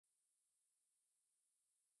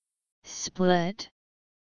split,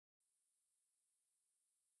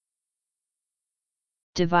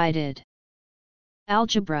 divided.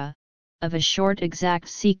 Algebra, of a short exact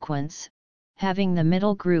sequence, having the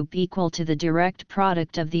middle group equal to the direct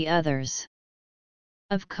product of the others.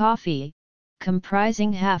 Of coffee,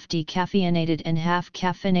 comprising half decaffeinated and half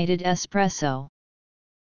caffeinated espresso.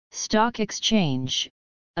 Stock exchange,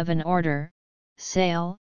 of an order,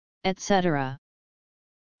 sale, etc.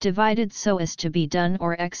 Divided so as to be done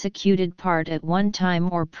or executed part at one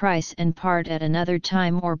time or price and part at another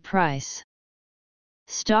time or price.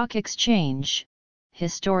 Stock exchange,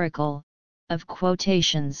 historical, of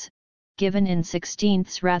quotations, given in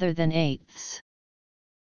sixteenths rather than eighths.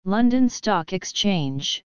 London Stock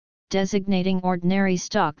Exchange, designating ordinary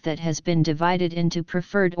stock that has been divided into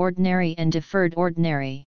preferred ordinary and deferred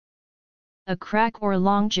ordinary. A crack or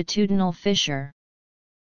longitudinal fissure.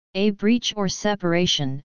 A breach or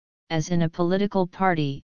separation, as in a political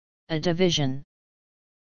party, a division.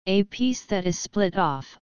 A piece that is split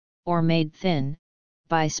off, or made thin,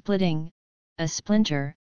 by splitting, a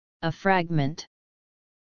splinter, a fragment.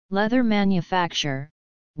 Leather manufacture,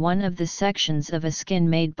 one of the sections of a skin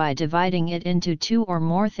made by dividing it into two or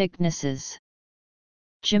more thicknesses.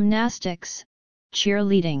 Gymnastics,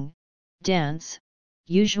 cheerleading, dance,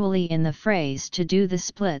 usually in the phrase to do the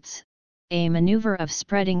splits, a maneuver of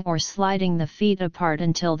spreading or sliding the feet apart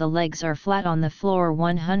until the legs are flat on the floor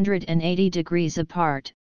 180 degrees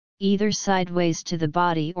apart, either sideways to the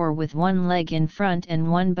body or with one leg in front and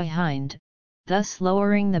one behind, thus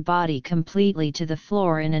lowering the body completely to the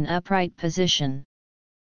floor in an upright position.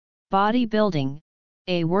 Bodybuilding,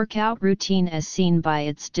 a workout routine as seen by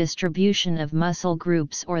its distribution of muscle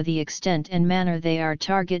groups or the extent and manner they are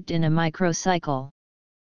targeted in a microcycle.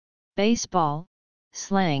 Baseball,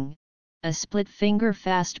 slang, a split-finger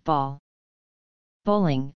fastball.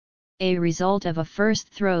 Bowling, a result of a first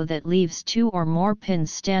throw that leaves two or more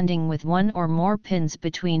pins standing with one or more pins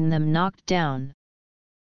between them knocked down.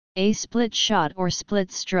 A split shot or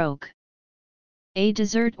split stroke. A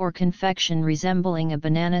dessert or confection resembling a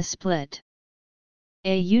banana split.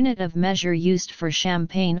 A unit of measure used for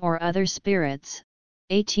champagne or other spirits,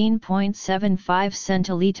 18.75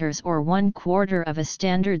 centiliters or 1/4 of a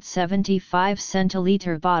standard 75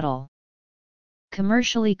 centiliter bottle.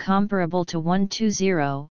 Commercially comparable to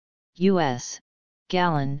 120 U.S.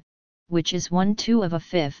 gallon, which is 1/2 of a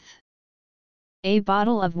fifth. A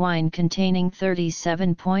bottle of wine containing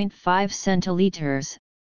 37.5 centiliters,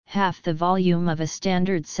 half the volume of a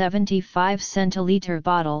standard 75 centiliter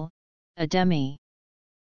bottle, a demi.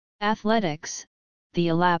 Athletics, the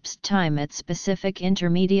elapsed time at specific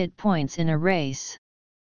intermediate points in a race.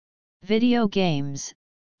 Video games,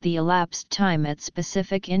 the elapsed time at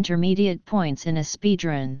specific intermediate points in a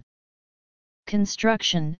speedrun.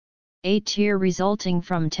 Construction, a tear resulting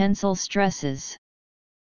from tensile stresses.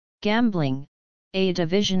 Gambling, a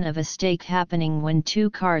division of a stake happening when two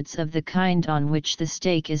cards of the kind on which the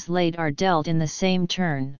stake is laid are dealt in the same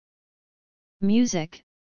turn. Music,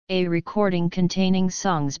 a recording containing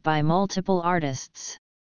songs by multiple artists.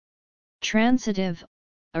 Transitive,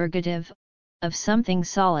 ergative, of something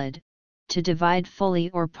solid, to divide fully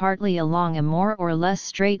or partly along a more or less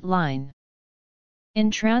straight line.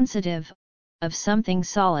 Intransitive, of something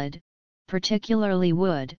solid, particularly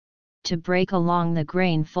wood, to break along the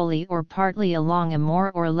grain fully or partly along a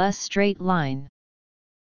more or less straight line.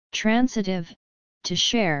 Transitive, to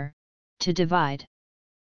share, to divide.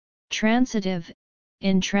 Transitive,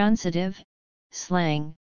 intransitive,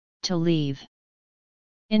 slang, to leave.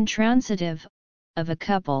 Intransitive, of a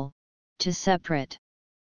couple, to separate.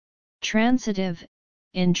 Transitive,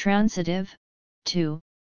 intransitive, to,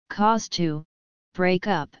 cause to, break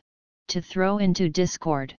up, to throw into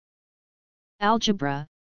discord. Algebra,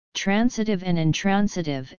 transitive and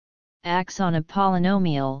intransitive, acts on a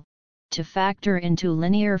polynomial, to factor into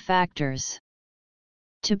linear factors.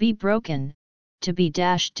 To be broken, to be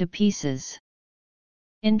dashed to pieces.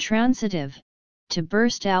 Intransitive, to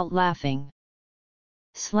burst out laughing.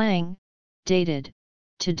 Slang, dated,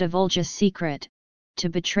 to divulge a secret, to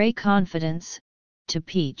betray confidence, to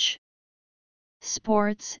peach.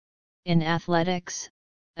 Sports, in athletics,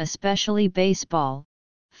 especially baseball,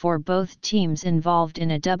 for both teams involved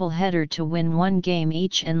in a doubleheader to win one game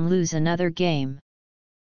each and lose another game.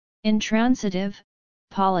 Intransitive,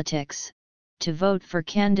 politics, to vote for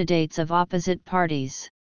candidates of opposite parties.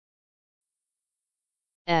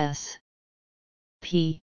 S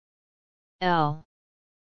P L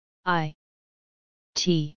I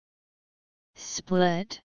T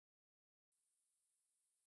split.